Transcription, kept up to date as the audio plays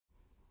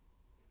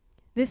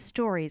This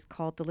story is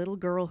called The Little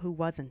Girl Who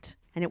Wasn't,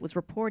 and it was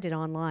reported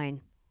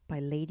online by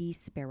Lady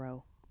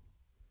Sparrow.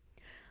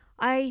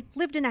 I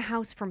lived in a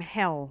house from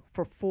hell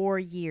for 4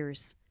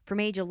 years, from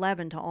age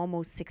 11 to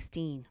almost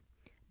 16.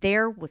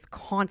 There was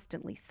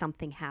constantly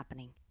something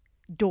happening.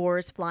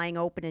 Doors flying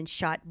open and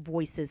shut,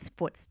 voices,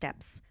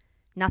 footsteps.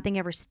 Nothing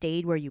ever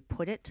stayed where you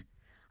put it.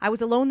 I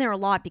was alone there a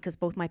lot because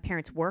both my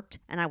parents worked,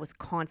 and I was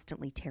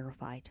constantly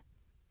terrified.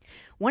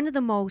 One of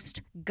the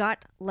most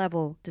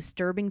gut-level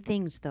disturbing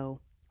things,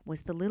 though,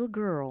 was the little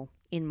girl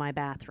in my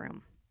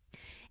bathroom.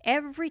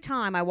 Every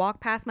time I walked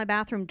past my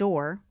bathroom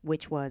door,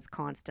 which was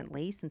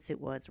constantly since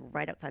it was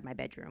right outside my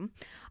bedroom,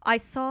 I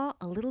saw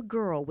a little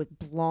girl with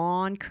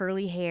blonde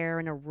curly hair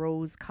and a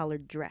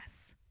rose-colored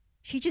dress.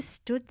 She just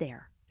stood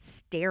there,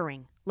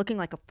 staring, looking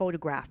like a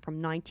photograph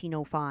from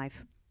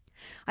 1905.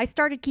 I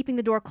started keeping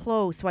the door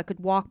closed so I could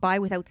walk by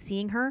without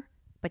seeing her,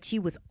 but she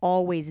was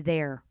always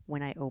there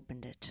when I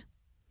opened it.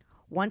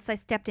 Once I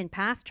stepped in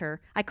past her,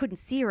 I couldn't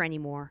see her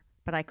anymore,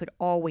 but I could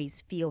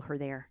always feel her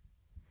there.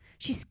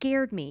 She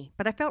scared me,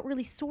 but I felt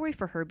really sorry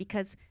for her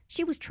because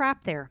she was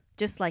trapped there,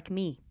 just like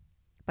me.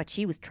 But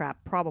she was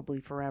trapped probably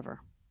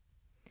forever.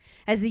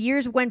 As the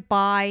years went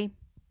by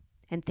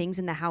and things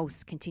in the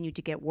house continued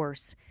to get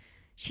worse,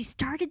 she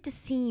started to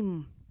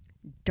seem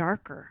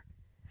darker.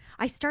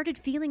 I started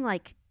feeling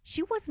like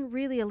she wasn't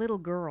really a little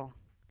girl.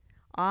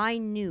 I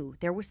knew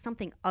there was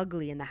something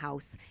ugly in the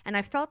house, and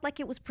I felt like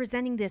it was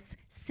presenting this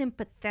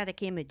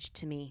sympathetic image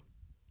to me.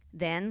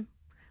 Then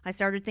I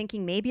started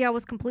thinking maybe I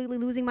was completely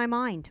losing my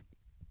mind.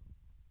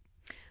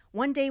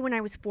 One day when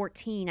I was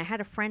 14, I had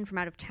a friend from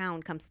out of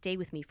town come stay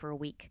with me for a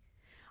week.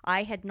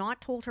 I had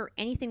not told her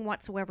anything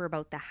whatsoever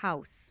about the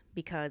house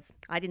because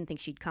I didn't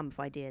think she'd come if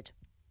I did.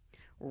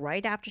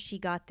 Right after she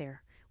got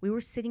there, we were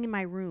sitting in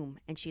my room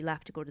and she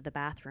left to go to the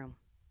bathroom.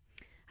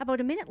 About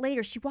a minute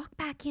later, she walked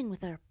back in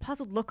with a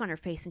puzzled look on her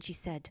face and she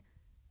said,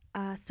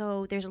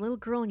 so there's a little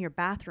girl in your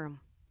bathroom.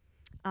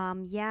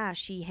 Yeah,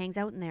 she hangs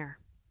out in there.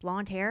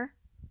 Blonde hair?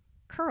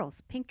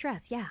 Curls, pink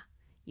dress, yeah.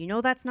 You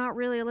know that's not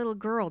really a little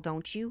girl,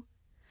 don't you?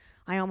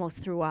 I almost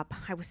threw up.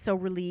 I was so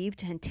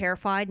relieved and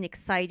terrified and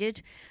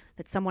excited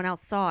that someone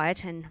else saw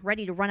it and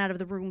ready to run out of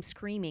the room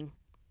screaming.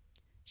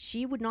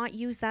 She would not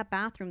use that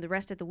bathroom the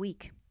rest of the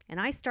week, and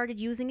I started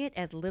using it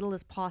as little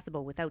as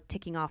possible without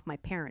ticking off my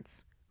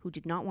parents, who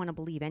did not want to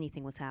believe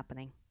anything was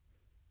happening.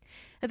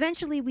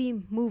 Eventually, we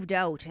moved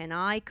out, and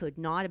I could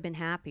not have been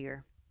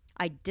happier.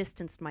 I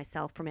distanced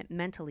myself from it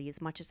mentally as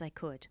much as I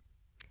could.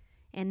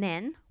 And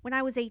then, when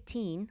I was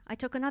 18, I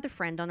took another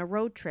friend on a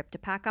road trip to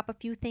pack up a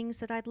few things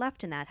that I'd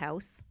left in that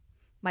house.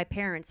 My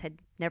parents had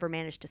never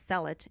managed to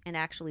sell it and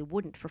actually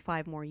wouldn't for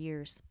 5 more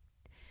years.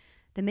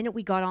 The minute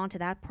we got onto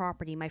that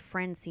property, my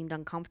friend seemed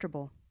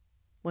uncomfortable.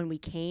 When we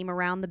came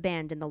around the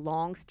bend in the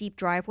long, steep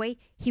driveway,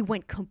 he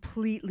went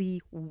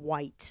completely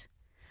white.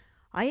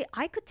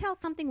 I could tell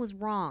something was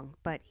wrong,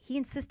 but he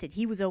insisted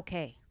he was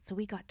okay, so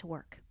we got to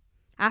work.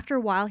 After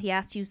a while, he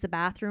asked to use the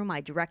bathroom. I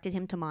directed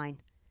him to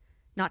mine.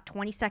 Not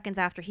 20 seconds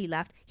after he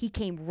left, he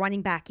came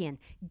running back in,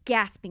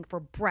 gasping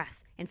for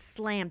breath, and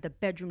slammed the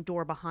bedroom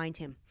door behind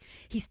him.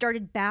 He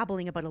started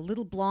babbling about a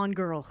little blonde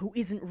girl who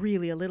isn't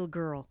really a little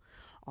girl.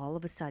 All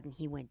of a sudden,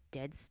 he went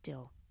dead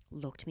still,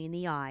 looked me in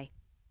the eye,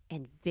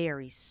 and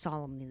very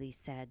solemnly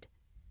said,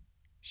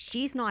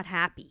 "She's not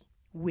happy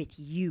with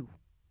you.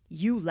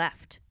 You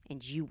left,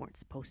 and you weren't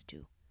supposed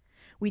to."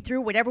 We threw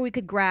whatever we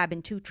could grab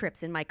in 2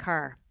 trips in my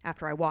car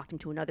after I walked him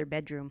to another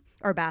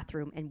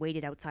bathroom and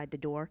waited outside the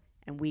door.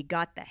 And we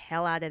got the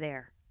hell out of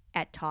there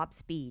at top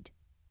speed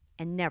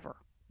and never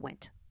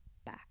went